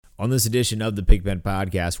On this edition of the Pigpen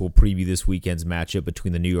Podcast, we'll preview this weekend's matchup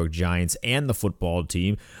between the New York Giants and the football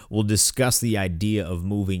team. We'll discuss the idea of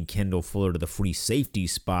moving Kendall Fuller to the free safety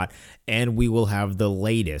spot, and we will have the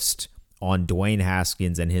latest on Dwayne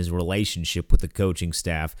Haskins and his relationship with the coaching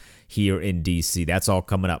staff here in D.C. That's all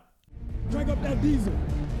coming up. Crank up that diesel.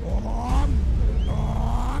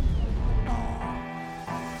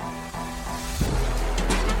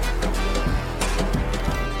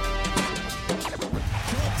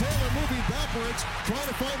 Trying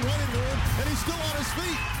to find running room, and he's still on his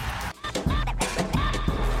feet.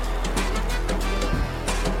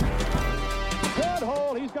 Good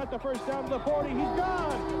hole. He's got the first down to the 40. He's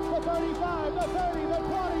gone. The 35, the 30, the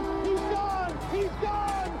 20. He's gone. He's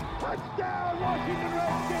gone. Touchdown, Washington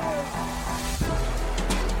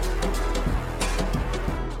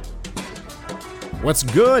Redskins. What's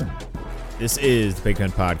good? This is the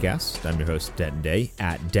Pigpen Podcast. I'm your host, Denton Day,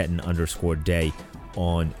 at Denton_Day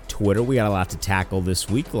on Twitter. We got a lot to tackle this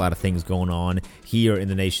week, a lot of things going on here in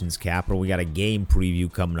the nation's capital. We got a game preview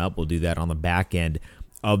coming up. We'll do that on the back end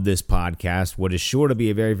of this podcast. What is sure to be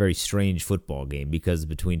a very, very strange football game because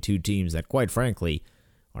between two teams that, quite frankly,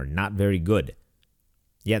 are not very good.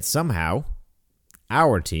 Yet somehow,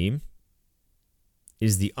 our team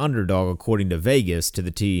is the underdog, according to Vegas, to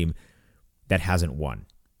the team that hasn't won.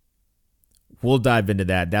 We'll dive into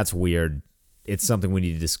that. That's weird. It's something we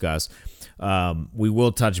need to discuss. We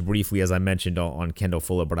will touch briefly, as I mentioned, on Kendall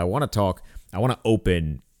Fuller, but I want to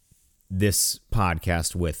open this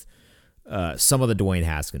podcast with some of the Dwayne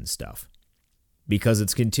Haskins stuff because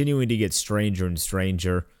it's continuing to get stranger and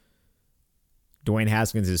stranger. Dwayne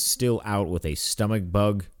Haskins is still out with a stomach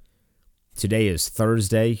bug. Today is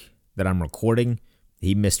Thursday that I'm recording.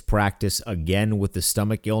 He missed practice again with the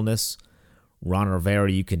stomach illness. Ron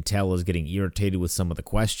Rivera, you can tell, is getting irritated with some of the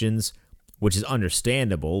questions, which is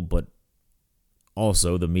understandable, but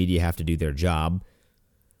also the media have to do their job.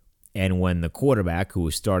 And when the quarterback, who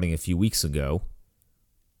was starting a few weeks ago,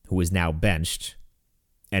 who is now benched,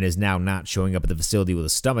 and is now not showing up at the facility with a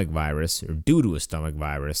stomach virus, or due to a stomach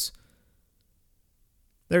virus,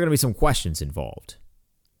 there are going to be some questions involved.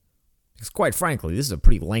 Because quite frankly, this is a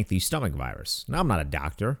pretty lengthy stomach virus. Now, I'm not a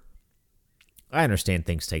doctor. I understand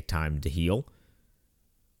things take time to heal.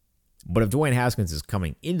 But if Dwayne Haskins is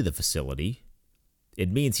coming into the facility, it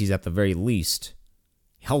means he's at the very least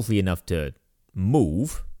healthy enough to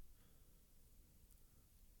move.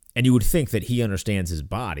 And you would think that he understands his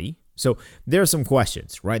body. So there are some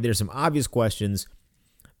questions, right? There's some obvious questions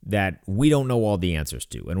that we don't know all the answers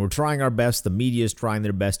to. And we're trying our best. The media is trying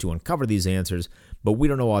their best to uncover these answers, but we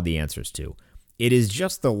don't know all the answers to. It is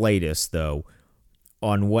just the latest, though,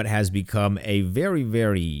 on what has become a very,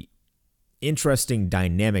 very interesting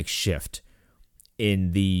dynamic shift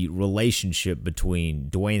in the relationship between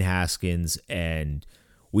Dwayne Haskins and,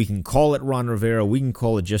 we can call it Ron Rivera, we can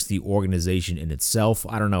call it just the organization in itself.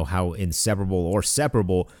 I don't know how inseparable or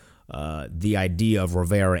separable the idea of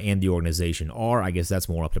Rivera and the organization are. I guess that's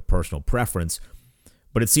more up to personal preference.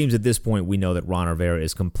 But it seems at this point we know that Ron Rivera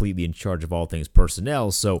is completely in charge of all things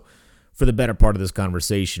personnel. So for the better part of this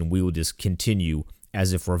conversation, we will just continue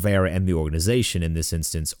as if Rivera and the organization in this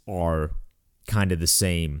instance are kind of the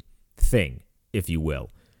same thing, if you will.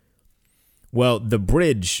 Well, the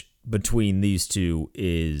bridge between these two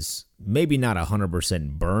is maybe not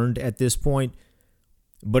 100% burned at this point,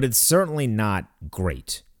 but it's certainly not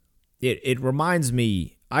great. It reminds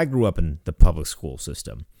me, I grew up in the public school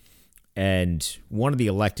system, and one of the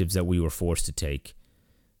electives that we were forced to take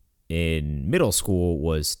in middle school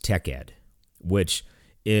was tech ed, which,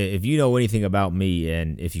 if you know anything about me,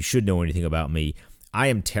 and if you should know anything about me, I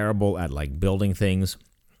am terrible at building things.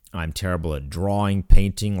 I'm terrible at drawing,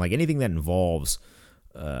 painting, anything that involves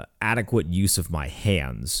adequate use of my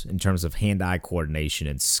hands in terms of hand-eye coordination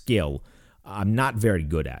and skill. I'm not very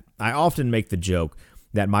good at. I often make the joke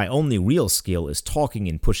that my only real skill is talking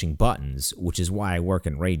and pushing buttons, which is why I work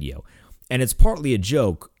in radio. And it's partly a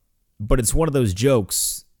joke, but it's one of those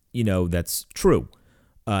jokes, that's true.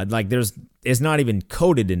 It's not even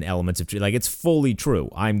coded in elements of truth. It's fully true.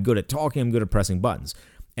 I'm good at talking. I'm good at pressing buttons.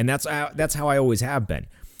 And that's how I always have been.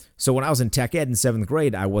 So when I was in tech ed in 7th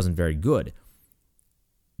grade, I wasn't very good.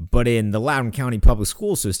 But in the Loudoun County public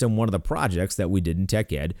school system, one of the projects that we did in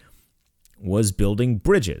tech ed was building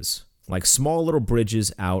bridges, small little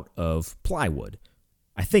bridges out of plywood.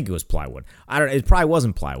 I think it was plywood. It probably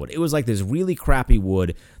wasn't plywood. It was this really crappy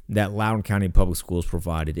wood that Loudoun County Public Schools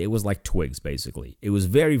provided. It was like twigs, basically. It was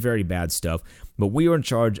very, very bad stuff, but we were in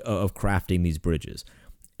charge of crafting these bridges.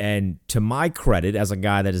 And to my credit, as a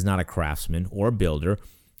guy that is not a craftsman or a builder,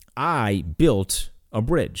 I built a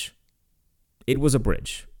bridge. It was a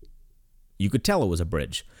bridge. You could tell it was a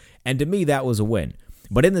bridge. And to me, that was a win.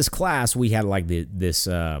 But in this class, we had like this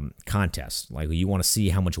contest. Like, you want to see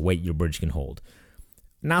how much weight your bridge can hold.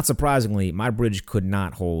 Not surprisingly, my bridge could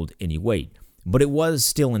not hold any weight. But it was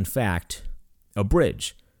still, in fact, a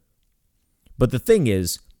bridge. But the thing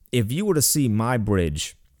is, if you were to see my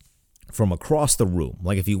bridge from across the room,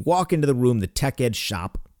 like if you walk into the room, the tech ed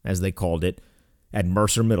shop, as they called it, at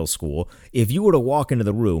Mercer Middle School, if you were to walk into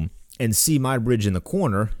the room and see my bridge in the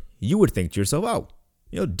corner, you would think to yourself,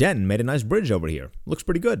 oh, Denton made a nice bridge over here. Looks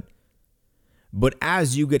pretty good. But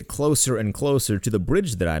as you get closer and closer to the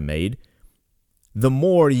bridge that I made, the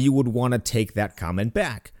more you would want to take that comment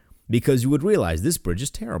back, because you would realize this bridge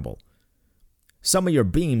is terrible. Some of your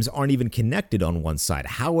beams aren't even connected on one side.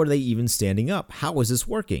 How are they even standing up? How is this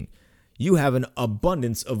working? You have an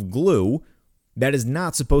abundance of glue that is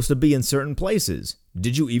not supposed to be in certain places.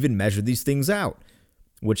 Did you even measure these things out?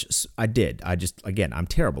 Which I did. I'm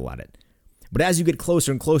terrible at it. But as you get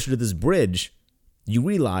closer and closer to this bridge, you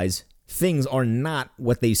realize things are not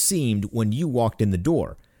what they seemed when you walked in the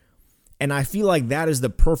door. And I feel like that is the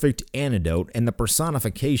perfect antidote and the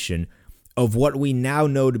personification of what we now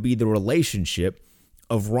know to be the relationship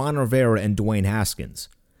of Ron Rivera and Dwayne Haskins.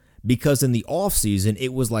 Because in the offseason,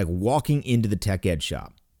 it was like walking into the tech ed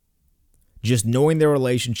shop. Just knowing their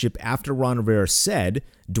relationship after Ron Rivera said,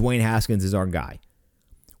 Dwayne Haskins is our guy.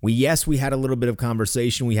 We had a little bit of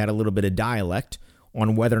conversation. We had a little bit of dialect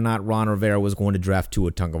on whether or not Ron Rivera was going to draft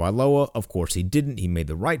Tua Tagovailoa. Of course, he didn't. He made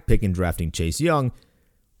the right pick in drafting Chase Young.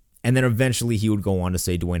 And then eventually he would go on to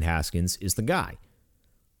say Dwayne Haskins is the guy.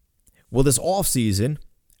 Well, this offseason,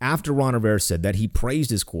 after Ron Rivera said that, he praised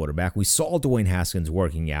his quarterback. We saw Dwayne Haskins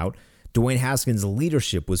working out. Dwayne Haskins'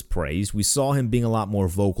 leadership was praised. We saw him being a lot more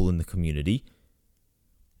vocal in the community.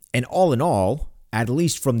 And all in all, at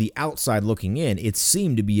least from the outside looking in, it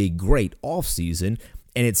seemed to be a great offseason,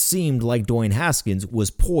 and it seemed like Dwayne Haskins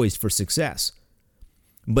was poised for success.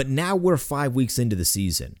 But now we're 5 weeks into the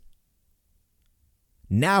season.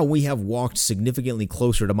 Now we have walked significantly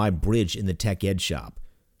closer to my bridge in the tech ed shop.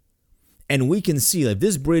 And we can see that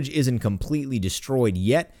this bridge isn't completely destroyed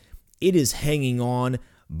yet. It is hanging on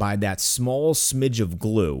by that small smidge of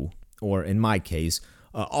glue, or in my case,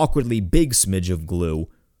 awkwardly big smidge of glue,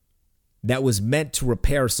 that was meant to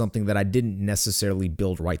repair something that I didn't necessarily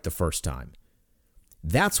build right the first time.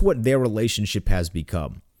 That's what their relationship has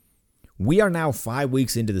become. We are now 5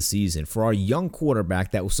 weeks into the season for our young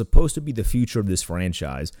quarterback that was supposed to be the future of this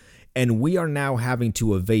franchise, and we are now having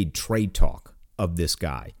to evade trade talk of this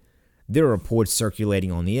guy. There are reports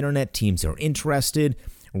circulating on the internet. Teams are interested.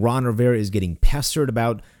 Ron Rivera is getting pestered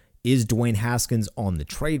about, is Dwayne Haskins on the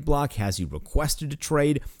trade block? Has he requested a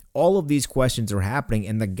trade? All of these questions are happening,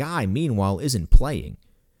 and the guy, meanwhile, isn't playing.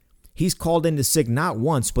 He's called into sick not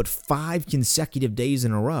once, but 5 consecutive days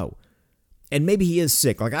in a row. And maybe he is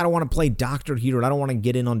sick. Like, I don't want to play doctor here, and I don't want to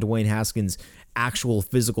get in on Dwayne Haskins' actual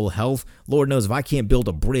physical health. Lord knows if I can't build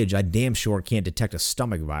a bridge, I damn sure can't detect a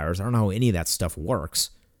stomach virus. I don't know how any of that stuff works.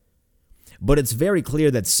 But it's very clear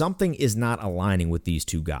that something is not aligning with these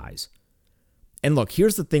two guys. And look,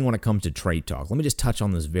 here's the thing when it comes to trade talk. Let me just touch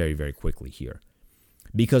on this very, very quickly here.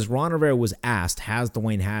 Because Ron Rivera was asked, has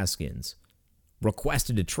Dwayne Haskins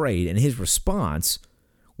requested a trade? And his response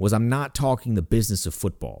was, I'm not talking the business of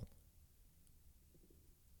football.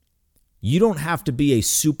 You don't have to be a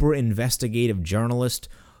super investigative journalist.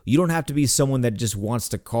 You don't have to be someone that just wants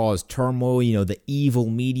to cause turmoil, the evil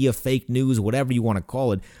media, fake news, whatever you want to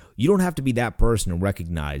call it. You don't have to be that person to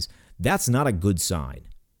recognize that's not a good sign.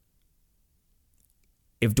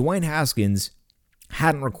 If Dwayne Haskins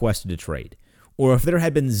hadn't requested a trade, or if there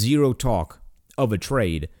had been zero talk of a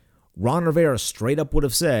trade, Ron Rivera straight up would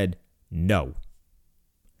have said no.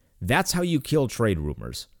 That's how you kill trade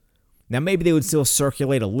rumors. Now, maybe they would still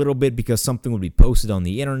circulate a little bit because something would be posted on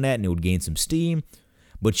the internet and it would gain some steam,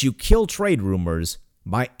 but you kill trade rumors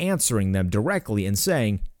by answering them directly and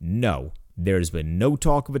saying, no, there's been no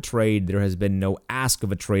talk of a trade. There has been no ask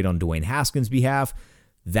of a trade on Dwayne Haskins' behalf.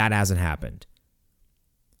 That hasn't happened.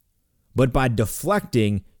 But by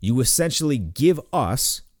deflecting, you essentially give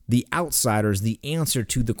us, the outsiders, the answer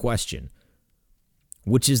to the question,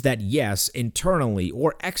 which is that yes, internally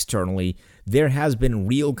or externally, there has been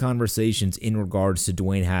real conversations in regards to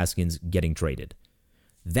Dwayne Haskins getting traded.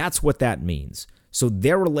 That's what that means. So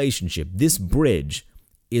their relationship, this bridge,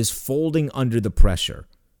 is folding under the pressure.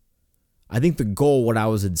 I think the goal when I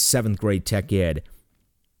was in 7th grade tech ed,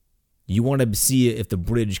 you want to see if the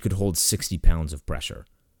bridge could hold 60 pounds of pressure.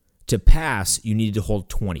 To pass, you needed to hold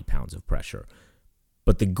 20 pounds of pressure.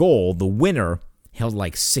 But the goal, the winner, held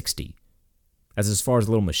like 60. As far as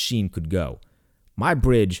the little machine could go. My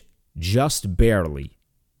bridge just barely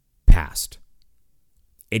passed.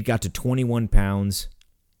 It got to 21 pounds,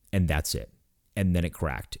 and that's it. And then it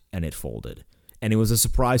cracked, and it folded. And it was a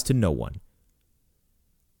surprise to no one.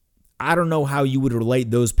 I don't know how you would relate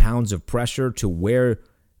those pounds of pressure to where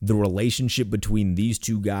the relationship between these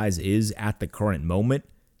two guys is at the current moment,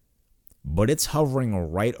 but it's hovering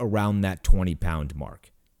right around that 20-pound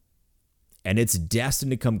mark. And it's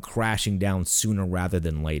destined to come crashing down sooner rather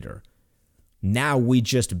than later. Now we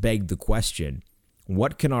just beg the question,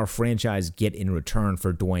 what can our franchise get in return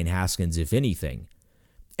for Dwayne Haskins, if anything?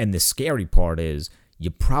 And the scary part is, you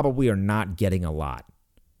probably are not getting a lot.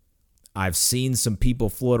 I've seen some people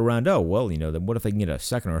float around, then what if they can get a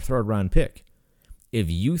second or third round pick? If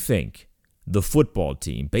you think the football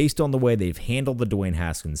team, based on the way they've handled the Dwayne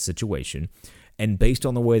Haskins situation, and based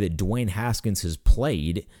on the way that Dwayne Haskins has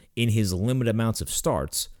played in his limited amounts of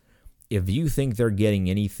starts, if you think they're getting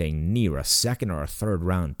anything near a second or a third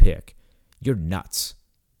round pick, you're nuts.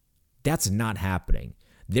 That's not happening.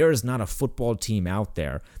 There is not a football team out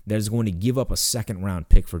there that is going to give up a second round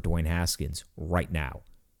pick for Dwayne Haskins right now.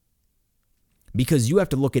 Because you have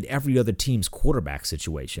to look at every other team's quarterback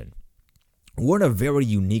situation. We're in a very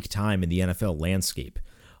unique time in the NFL landscape.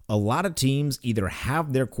 A lot of teams either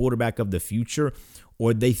have their quarterback of the future,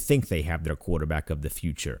 or they think they have their quarterback of the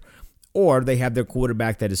future. Or they have their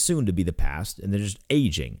quarterback that is soon to be the past, and they're just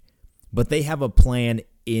aging. But they have a plan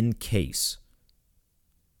in case.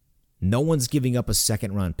 No one's giving up a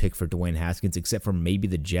second-round pick for Dwayne Haskins except for maybe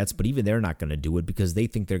the Jets, but even they're not going to do it because they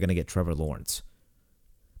think they're going to get Trevor Lawrence.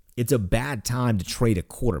 It's a bad time to trade a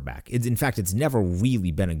quarterback. In fact, it's never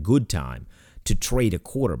really been a good time to trade a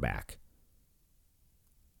quarterback.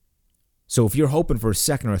 So if you're hoping for a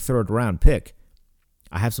second or third round pick,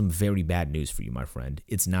 I have some very bad news for you, my friend.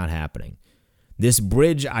 It's not happening. This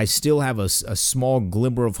bridge, I still have a small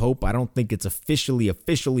glimmer of hope. I don't think it's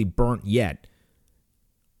officially burnt yet.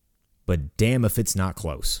 But damn if it's not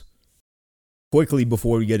close. Quickly,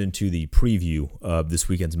 before we get into the preview of this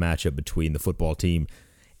weekend's matchup between the football team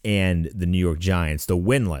and the New York Giants, the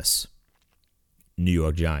winless New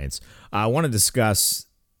York Giants, I want to discuss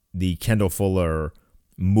the Kendall Fuller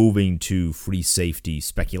moving to free safety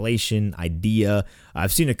speculation idea.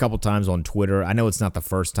 I've seen it a couple times on Twitter. I know it's not the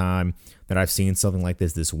first time that I've seen something like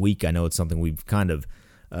this week. I know it's something we've kind of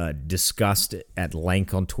discussed at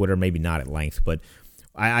length on Twitter, maybe not at length, but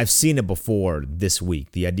I've seen it before this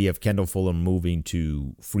week, the idea of Kendall Fuller moving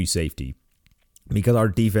to free safety, because our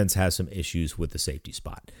defense has some issues with the safety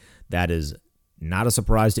spot. That is not a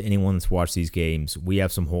surprise to anyone that's watched these games. We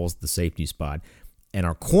have some holes at the safety spot, and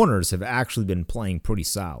our corners have actually been playing pretty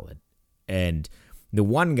solid. And the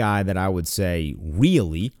one guy that I would say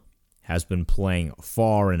really has been playing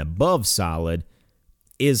far and above solid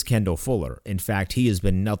is Kendall Fuller. In fact, he has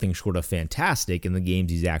been nothing short of fantastic in the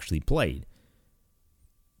games he's actually played.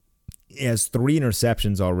 He has 3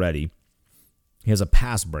 interceptions already. He has a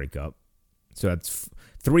pass breakup. So that's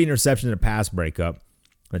 3 interceptions and a pass breakup.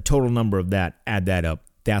 The total number of that, add that up,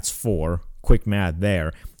 that's 4. Quick math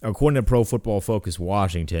there. According to Pro Football Focus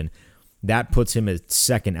Washington, that puts him at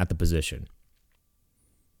second at the position.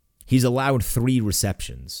 He's allowed 3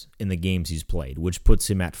 receptions in the games he's played, which puts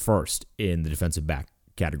him at first in the defensive back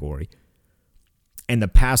category. And the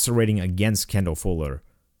passer rating against Kendall Fuller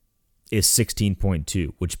is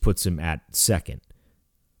 16.2, which puts him at second.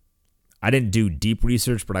 I didn't do deep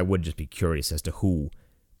research, but I would just be curious as to who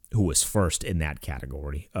was first in that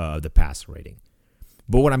category of the passer rating.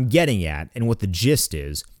 But what I'm getting at, and what the gist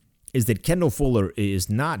is that Kendall Fuller is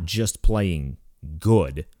not just playing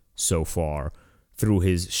good so far through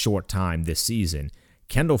his short time this season.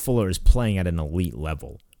 Kendall Fuller is playing at an elite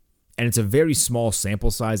level. And it's a very small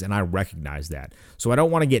sample size, and I recognize that. So I don't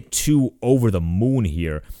want to get too over the moon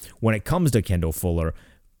here when it comes to Kendall Fuller,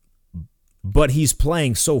 but he's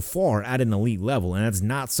playing so far at an elite level, and that's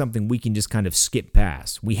not something we can just kind of skip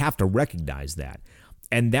past. We have to recognize that.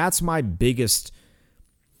 And that's my biggest,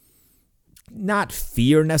 not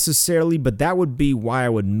fear necessarily, but that would be why I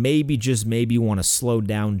would maybe want to slow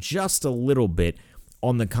down just a little bit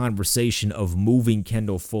on the conversation of moving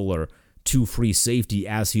Kendall Fuller to free safety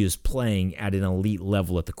as he is playing at an elite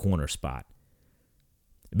level at the corner spot.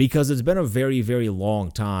 Because it's been a very, very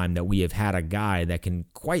long time that we have had a guy that can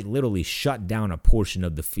quite literally shut down a portion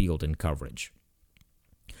of the field in coverage.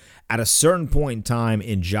 At a certain point in time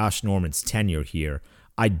in Josh Norman's tenure here,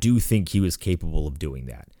 I do think he was capable of doing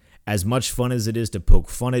that. As much fun as it is to poke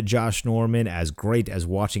fun at Josh Norman, as great as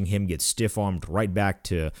watching him get stiff-armed right back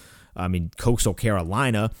to, Coastal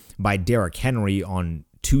Carolina by Derrick Henry on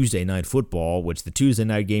Tuesday Night Football, which the Tuesday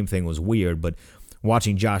night game thing was weird, but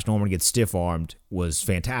watching Josh Norman get stiff-armed was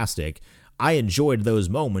fantastic. I enjoyed those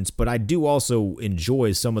moments, but I do also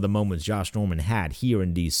enjoy some of the moments Josh Norman had here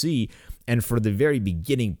in D.C., and for the very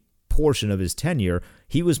beginning portion of his tenure,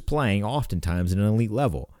 he was playing oftentimes at an elite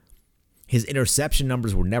level. His interception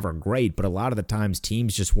numbers were never great, but a lot of the times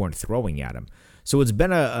teams just weren't throwing at him. So it's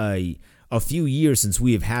been a few years since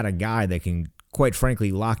we have had a guy that can, quite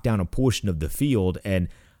frankly, lock down a portion of the field, and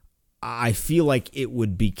I feel like it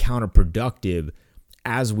would be counterproductive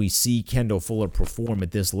as we see Kendall Fuller perform at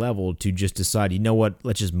this level to just decide, you know what,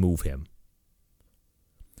 let's just move him.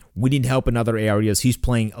 We need help in other areas. He's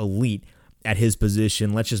playing elite at his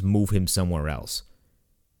position. Let's just move him somewhere else.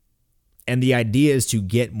 And the idea is to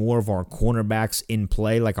get more of our cornerbacks in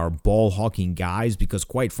play, like our ball-hawking guys, because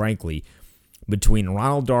quite frankly, between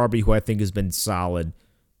Ronald Darby, who I think has been solid,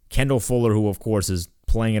 Kendall Fuller, who of course is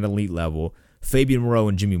playing at elite level, Fabian Moreau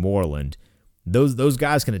and Jimmy Moreland, those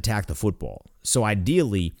guys can attack the football. So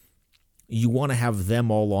ideally, you want to have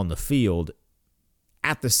them all on the field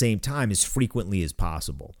at the same time as frequently as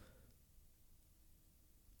possible.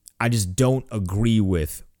 I just don't agree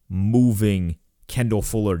with moving Kendall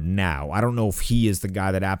Fuller now. I don't know if he is the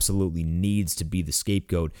guy that absolutely needs to be the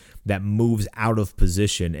scapegoat that moves out of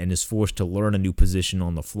position and is forced to learn a new position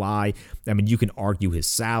on the fly. I mean, you can argue his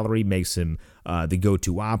salary makes him the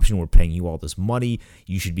go-to option. We're paying you all this money.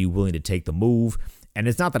 You should be willing to take the move. And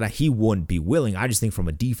it's not that he wouldn't be willing. I just think from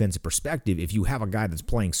a defensive perspective, if you have a guy that's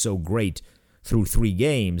playing so great through 3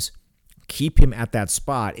 games, keep him at that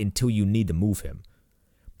spot until you need to move him.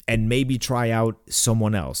 And maybe try out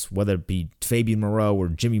someone else, whether it be Fabian Moreau or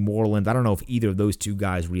Jimmy Moreland. I don't know if either of those two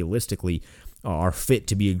guys realistically are fit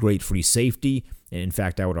to be a great free safety. And in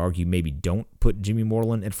fact, I would argue maybe don't put Jimmy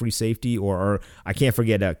Moreland at free safety. Or I can't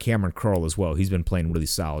forget Cameron Curl as well. He's been playing really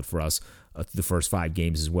solid for us the first 5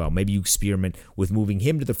 games as well. Maybe you experiment with moving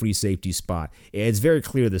him to the free safety spot. It's very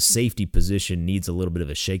clear the safety position needs a little bit of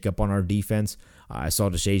a shakeup on our defense. I saw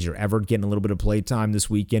DeShazier Everett getting a little bit of play time this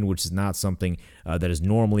weekend, which is not something that has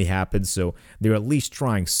normally happened. So they're at least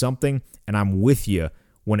trying something, and I'm with you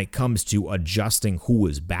when it comes to adjusting who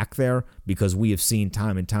is back there, because we have seen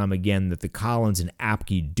time and time again that the Collins and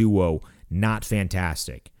Apke duo, not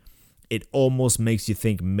fantastic. It almost makes you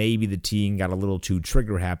think maybe the team got a little too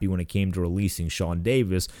trigger happy when it came to releasing Sean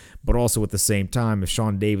Davis, but also at the same time, if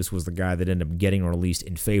Sean Davis was the guy that ended up getting released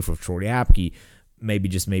in favor of Troy Apke,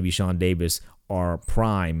 maybe Sean Davis, our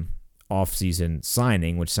prime offseason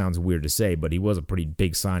signing, which sounds weird to say, but he was a pretty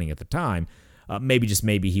big signing at the time.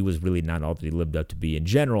 Maybe he was really not all that he lived up to be in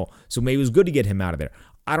general, so maybe it was good to get him out of there.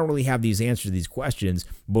 I don't really have these answers to these questions,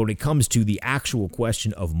 but when it comes to the actual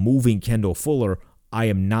question of moving Kendall Fuller, I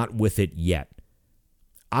am not with it yet.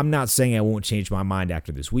 I'm not saying I won't change my mind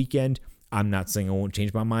after this weekend. I'm not saying I won't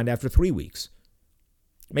change my mind after 3 weeks.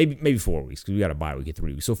 Maybe 4 weeks, because we got a bye week at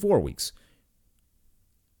 3 weeks, so 4 weeks.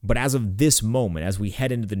 But as of this moment, as we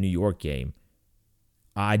head into the New York game,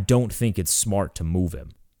 I don't think it's smart to move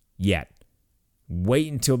him yet.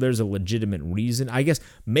 Wait until there's a legitimate reason. I guess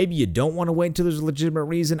maybe you don't want to wait until there's a legitimate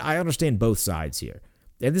reason. I understand both sides here.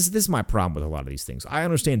 And this is my problem with a lot of these things. I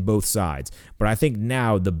understand both sides, but I think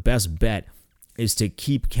now the best bet is to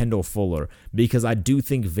keep Kendall Fuller, because I do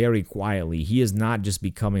think very quietly he is not just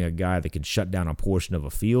becoming a guy that can shut down a portion of a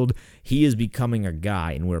field. He is becoming a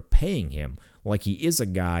guy, and we're paying him like he is a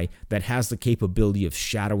guy that has the capability of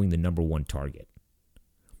shadowing the number 1 target.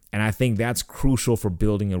 And I think that's crucial for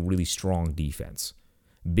building a really strong defense.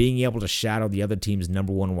 Being able to shadow the other team's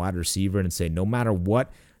number 1 wide receiver and say, no matter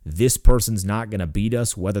what, this person's not going to beat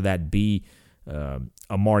us, whether that be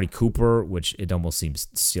Amari Cooper, which it almost seems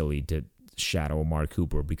silly to shadow Amari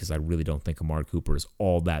Cooper because I really don't think Amari Cooper is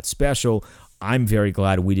all that special. I'm very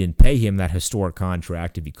glad we didn't pay him that historic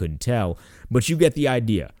contract, if you couldn't tell. But you get the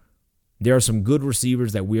idea. There are some good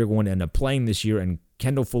receivers that we're going to end up playing this year, and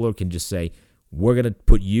Kendall Fuller can just say, we're going to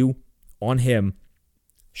put you on him,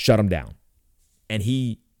 shut him down. And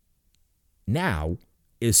he now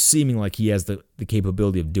is seeming like he has the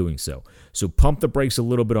capability of doing so. So pump the brakes a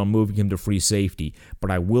little bit on moving him to free safety,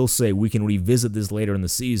 but I will say we can revisit this later in the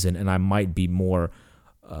season, and I might be more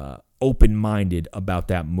open-minded about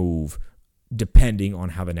that move depending on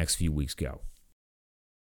how the next few weeks go.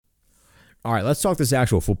 All right, let's talk this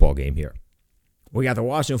actual football game here. We got the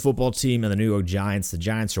Washington football team and the New York Giants. The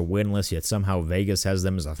Giants are winless, yet somehow Vegas has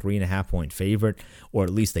them as a 3.5-point favorite, or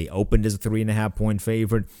at least they opened as a 3.5-point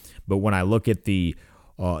favorite. But when I look at the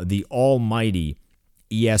almighty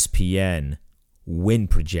ESPN win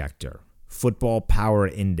projector, football power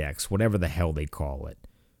index, whatever the hell they call it,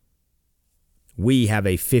 we have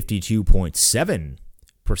a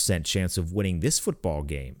 52.7% chance of winning this football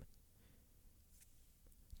game.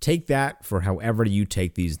 Take that for however you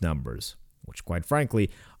take these numbers, which quite frankly,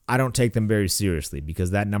 I don't take them very seriously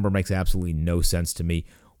because that number makes absolutely no sense to me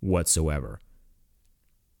whatsoever.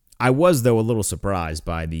 I was, though, a little surprised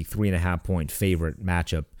by the 3.5-point favorite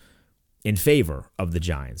matchup in favor of the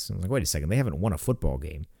Giants. I was like, wait a second, they haven't won a football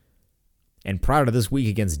game. And prior to this week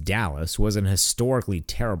against Dallas was an historically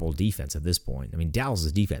terrible defense at this point. I mean,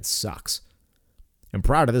 Dallas' defense sucks. And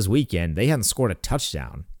prior to this weekend, they hadn't scored a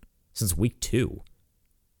touchdown since week 2.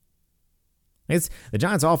 The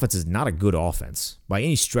Giants' offense is not a good offense by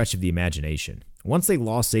any stretch of the imagination. Once they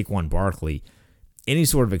lost Saquon Barkley, any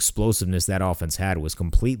sort of explosiveness that offense had was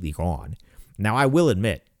completely gone. Now, I will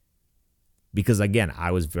admit, because again,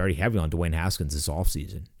 I was very heavy on Dwayne Haskins this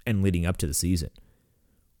offseason and leading up to the season.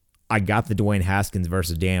 I got the Dwayne Haskins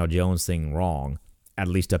versus Daniel Jones thing wrong, at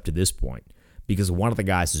least up to this point, because one of the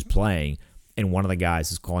guys is playing and one of the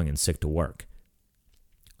guys is calling in sick to work.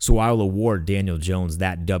 So I will award Daniel Jones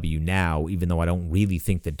that W now, even though I don't really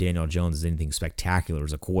think that Daniel Jones is anything spectacular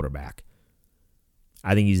as a quarterback.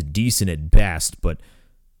 I think he's decent at best, but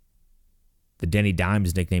the Denny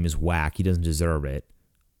Dimes nickname is whack. He doesn't deserve it.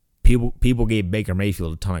 People gave Baker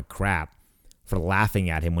Mayfield a ton of crap for laughing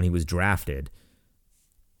at him when he was drafted.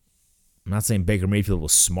 I'm not saying Baker Mayfield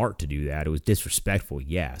was smart to do that. It was disrespectful,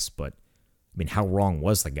 yes, but I mean, how wrong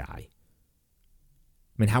was the guy?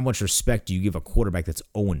 I mean, how much respect do you give a quarterback that's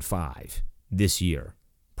 0-5 this year?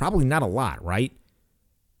 Probably not a lot, right?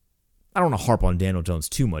 I don't want to harp on Daniel Jones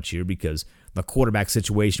too much here because the quarterback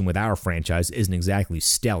situation with our franchise isn't exactly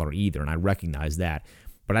stellar either, and I recognize that.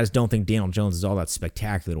 But I just don't think Daniel Jones is all that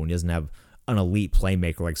spectacular when he doesn't have an elite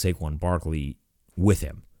playmaker like Saquon Barkley with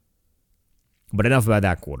him. But enough about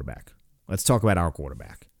that quarterback. Let's talk about our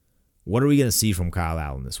quarterback. What are we going to see from Kyle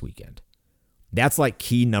Allen this weekend? That's like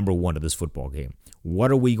key number one to this football game.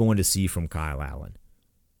 What are we going to see from Kyle Allen?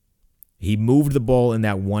 He moved the ball in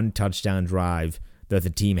that one touchdown drive that the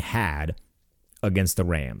team had against the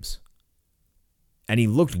Rams. And he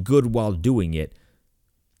looked good while doing it.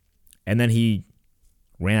 And then he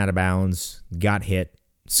ran out of bounds, got hit.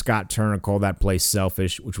 Scott Turner called that play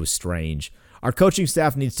selfish, which was strange. Our coaching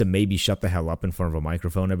staff needs to maybe shut the hell up in front of a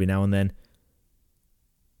microphone every now and then.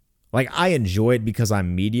 Like, I enjoy it because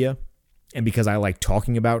I'm media and because I like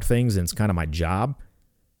talking about things and it's kind of my job.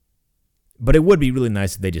 But it would be really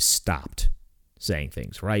nice if they just stopped saying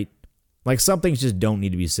things, right? Like, some things just don't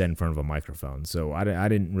need to be said in front of a microphone. So I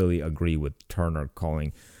didn't really agree with Turner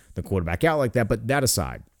calling the quarterback out like that. But that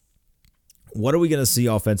aside, what are we going to see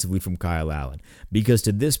offensively from Kyle Allen? Because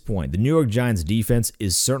to this point, the New York Giants defense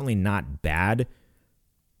is certainly not bad.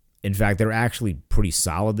 In fact, they're actually pretty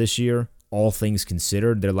solid this year, all things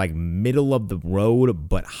considered. They're like middle of the road,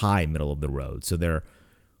 but high middle of the road. So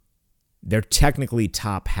they're technically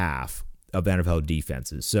top half of NFL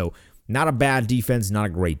defenses. So not a bad defense, not a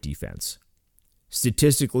great defense.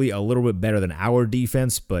 Statistically, a little bit better than our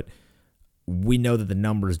defense, but we know that the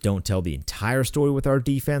numbers don't tell the entire story with our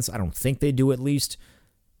defense. I don't think they do, at least,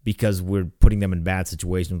 because we're putting them in bad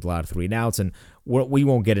situations with a lot of 3-and-outs, and we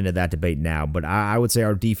won't get into that debate now, but I would say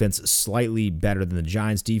our defense is slightly better than the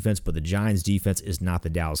Giants' defense, but the Giants' defense is not the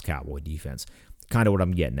Dallas Cowboy defense. Kind of what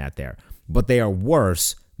I'm getting at there. But they are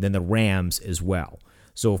worse than the Rams as well.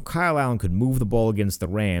 So if Kyle Allen could move the ball against the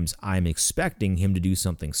Rams, I'm expecting him to do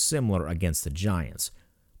something similar against the Giants.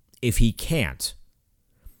 If he can't,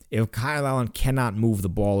 if Kyle Allen cannot move the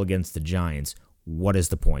ball against the Giants, what is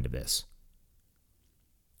the point of this?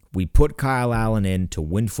 We put Kyle Allen in to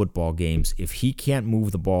win football games. If he can't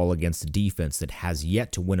move the ball against a defense that has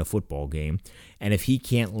yet to win a football game, and if he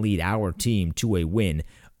can't lead our team to a win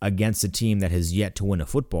against a team that has yet to win a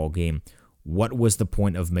football game, what was the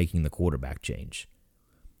point of making the quarterback change?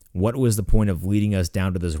 What was the point of leading us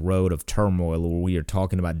down to this road of turmoil where we are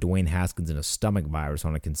talking about Dwayne Haskins and a stomach virus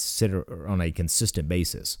on a consistent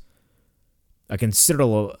basis? A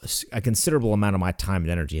considerable amount of my time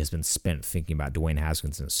and energy has been spent thinking about Dwayne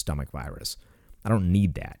Haskins and a stomach virus. I don't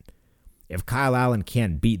need that. If Kyle Allen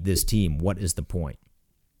can't beat this team, what is the point?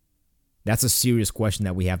 That's a serious question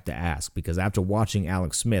that we have to ask, because after watching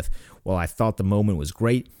Alex Smith, while I thought the moment was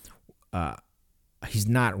great, he's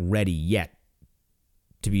not ready yet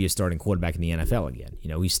to be a starting quarterback in the NFL again. You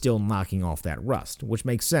know, he's still knocking off that rust, which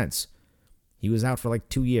makes sense. He was out for like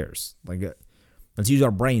 2 years. Let's use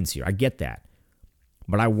our brains here. I get that.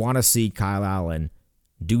 But I want to see Kyle Allen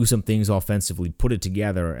do some things offensively, put it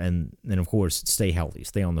together, and then, of course, stay healthy,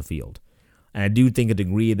 stay on the field. And I do think a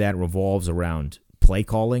degree of that revolves around play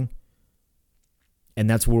calling. And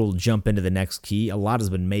that's where we'll jump into the next key. A lot has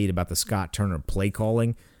been made about the Scott Turner play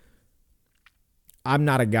calling. I'm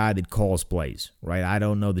not a guy that calls plays, right? I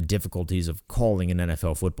don't know the difficulties of calling an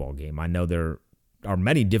NFL football game. I know there are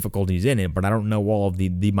many difficulties in it, but I don't know all of the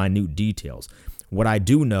minute details. What I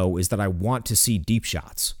do know is that I want to see deep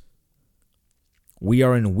shots. We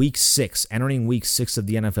are in week 6, entering week 6 of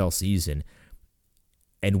the NFL season,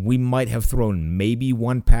 and we might have thrown maybe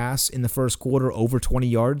one pass in the first quarter over 20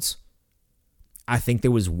 yards. I think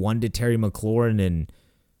there was one to Terry McLaurin in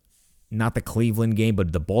not the Cleveland game,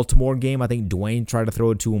 but the Baltimore game. I think Dwayne tried to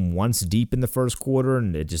throw it to him once deep in the first quarter,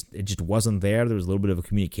 and it just wasn't there. There was a little bit of a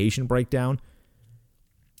communication breakdown.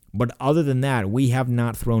 But other than that, we have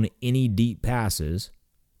not thrown any deep passes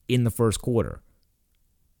in the first quarter.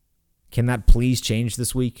 Can that please change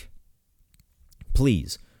this week?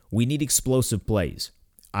 Please. We need explosive plays.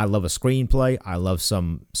 I love a screenplay. I love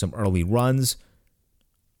some early runs.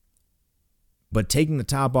 But taking the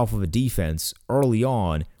top off of a defense early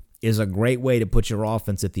on is a great way to put your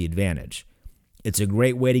offense at the advantage. It's a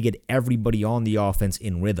great way to get everybody on the offense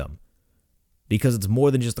in rhythm. Because it's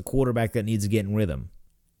more than just the quarterback that needs to get in rhythm.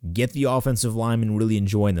 Get the offensive linemen really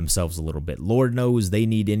enjoying themselves a little bit. Lord knows they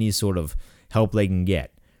need any sort of help they can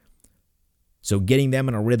get. So getting them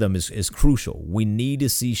in a rhythm is crucial. We need to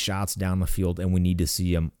see shots down the field, and we need to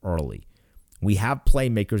see them early. We have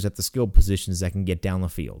playmakers at the skill positions that can get down the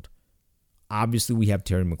field. Obviously, we have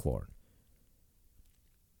Terry McLaurin.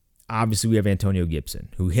 Obviously, we have Antonio Gibson,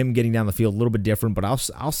 who him getting down the field a little bit different, but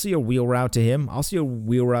I'll see a wheel route to him. I'll see a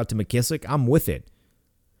wheel route to McKissick. I'm with it.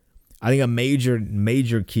 I think a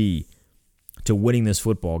major key to winning this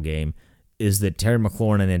football game is that Terry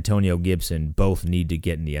McLaurin and Antonio Gibson both need to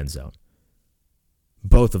get in the end zone.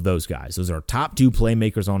 Both of those guys. Those are our top 2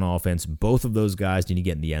 playmakers on offense. Both of those guys need to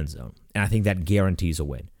get in the end zone. And I think that guarantees a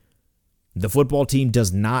win. The football team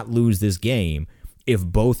does not lose this game if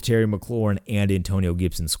both Terry McLaurin and Antonio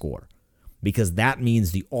Gibson score. Because that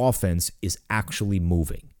means the offense is actually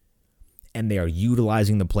moving. And they are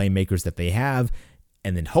utilizing the playmakers that they have.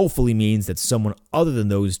 And then hopefully means that someone other than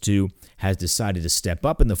those two has decided to step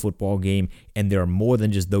up in the football game. And there are more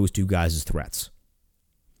than just those 2 guys as threats.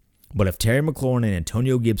 But if Terry McLaurin and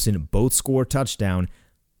Antonio Gibson both score a touchdown,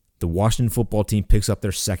 the Washington football team picks up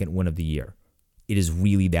their second win of the year. It is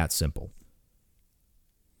really that simple.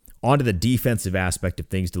 On to the defensive aspect of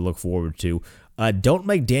things to look forward to. Don't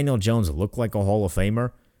make Daniel Jones look like a Hall of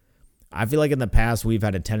Famer. I feel like in the past we've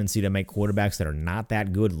had a tendency to make quarterbacks that are not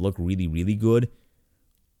that good look really, really good.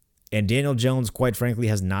 And Daniel Jones, quite frankly,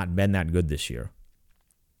 has not been that good this year.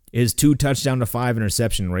 His 2 touchdown to 5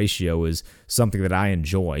 interception ratio is something that I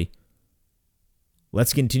enjoy.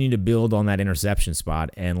 Let's continue to build on that interception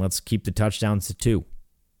spot, and let's keep the touchdowns to 2.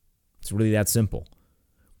 It's really that simple.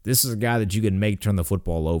 This is a guy that you can make turn the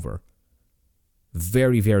football over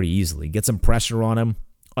very, very easily. Get some pressure on him.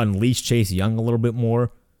 Unleash Chase Young a little bit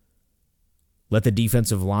more. Let the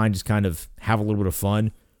defensive line just kind of have a little bit of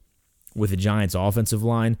fun with the Giants' offensive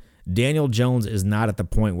line. Daniel Jones is not at the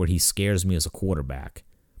point where he scares me as a quarterback.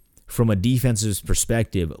 From a defensive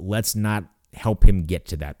perspective, let's not help him get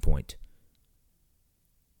to that point.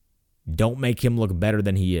 Don't make him look better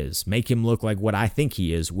than he is. Make him look like what I think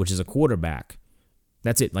he is, which is a quarterback.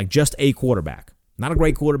 That's it, like just a quarterback. Not a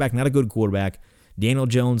great quarterback, not a good quarterback. Daniel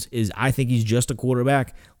Jones I think he's just a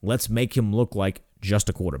quarterback. Let's make him look like just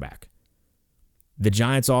a quarterback. The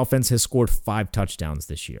Giants offense has scored 5 touchdowns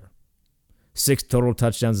this year. 6 total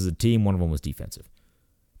touchdowns as a team, one of them was defensive.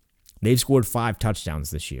 They've scored 5 touchdowns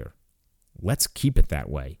this year. Let's keep it that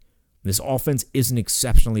way. This offense isn't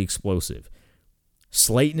exceptionally explosive.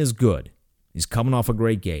 Slayton is good. He's coming off a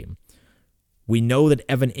great game. We know that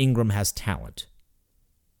Evan Ingram has talent.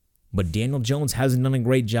 But Daniel Jones hasn't done a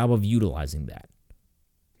great job of utilizing that.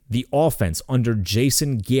 The offense under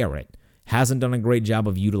Jason Garrett hasn't done a great job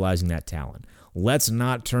of utilizing that talent. Let's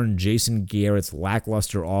not turn Jason Garrett's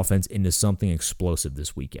lackluster offense into something explosive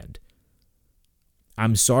this weekend.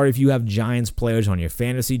 I'm sorry if you have Giants players on your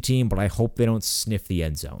fantasy team, but I hope they don't sniff the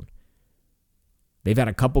end zone. They've had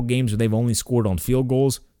a couple games where they've only scored on field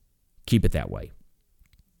goals. Keep it that way.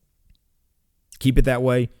 Keep it that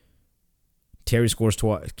way. Terry scores,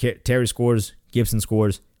 Gibson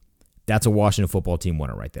scores. That's a Washington football team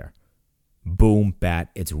winner right there. Boom, bat.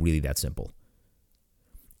 It's really that simple.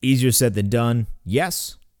 Easier said than done,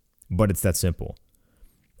 yes, but it's that simple.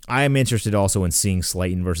 I am interested also in seeing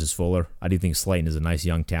Slayton versus Fuller. I do think Slayton is a nice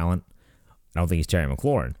young talent. I don't think he's Terry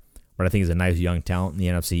McLaurin, but I think he's a nice young talent in the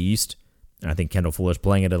NFC East. And I think Kendall Fuller's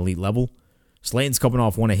playing at an elite level. Slayton's coming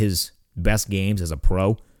off one of his best games as a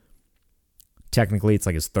pro. Technically, it's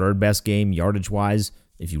like his 3rd best game, yardage-wise,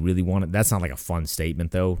 if you really want it. That's not like a fun statement,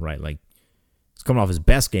 though, right? Like, he's coming off his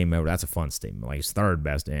best game ever. That's a fun statement. Like, his 3rd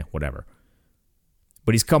best, whatever.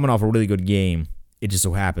 But he's coming off a really good game. It just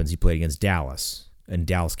so happens he played against Dallas, and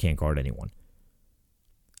Dallas can't guard anyone.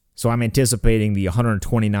 So I'm anticipating the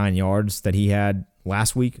 129 yards that he had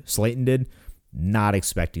last week, Slayton did. Not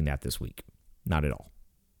expecting that this week. Not at all.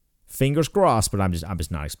 Fingers crossed, but I'm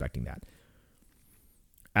just not expecting that.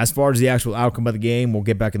 As far as the actual outcome of the game, we'll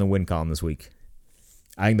get back in the win column this week.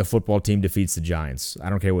 I think the football team defeats the Giants. I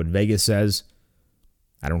don't care what Vegas says.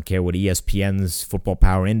 I don't care what ESPN's Football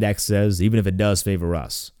Power Index says, even if it does favor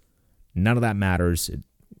us. None of that matters.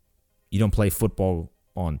 You don't play football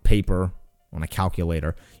on paper, on a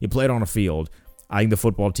calculator. You play it on a field. I think the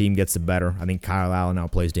football team gets the better. I think Kyle Allen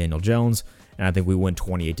outplays Daniel Jones, and I think we win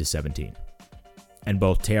 28-17. And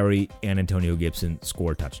both Terry and Antonio Gibson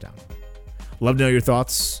score a touchdown. Love to know your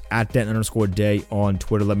thoughts at Denton_Day on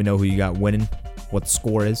Twitter. Let me know who you got winning, what the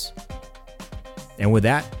score is. And with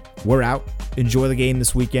that, we're out. Enjoy the game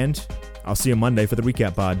this weekend. I'll see you Monday for the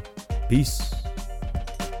recap pod. Peace.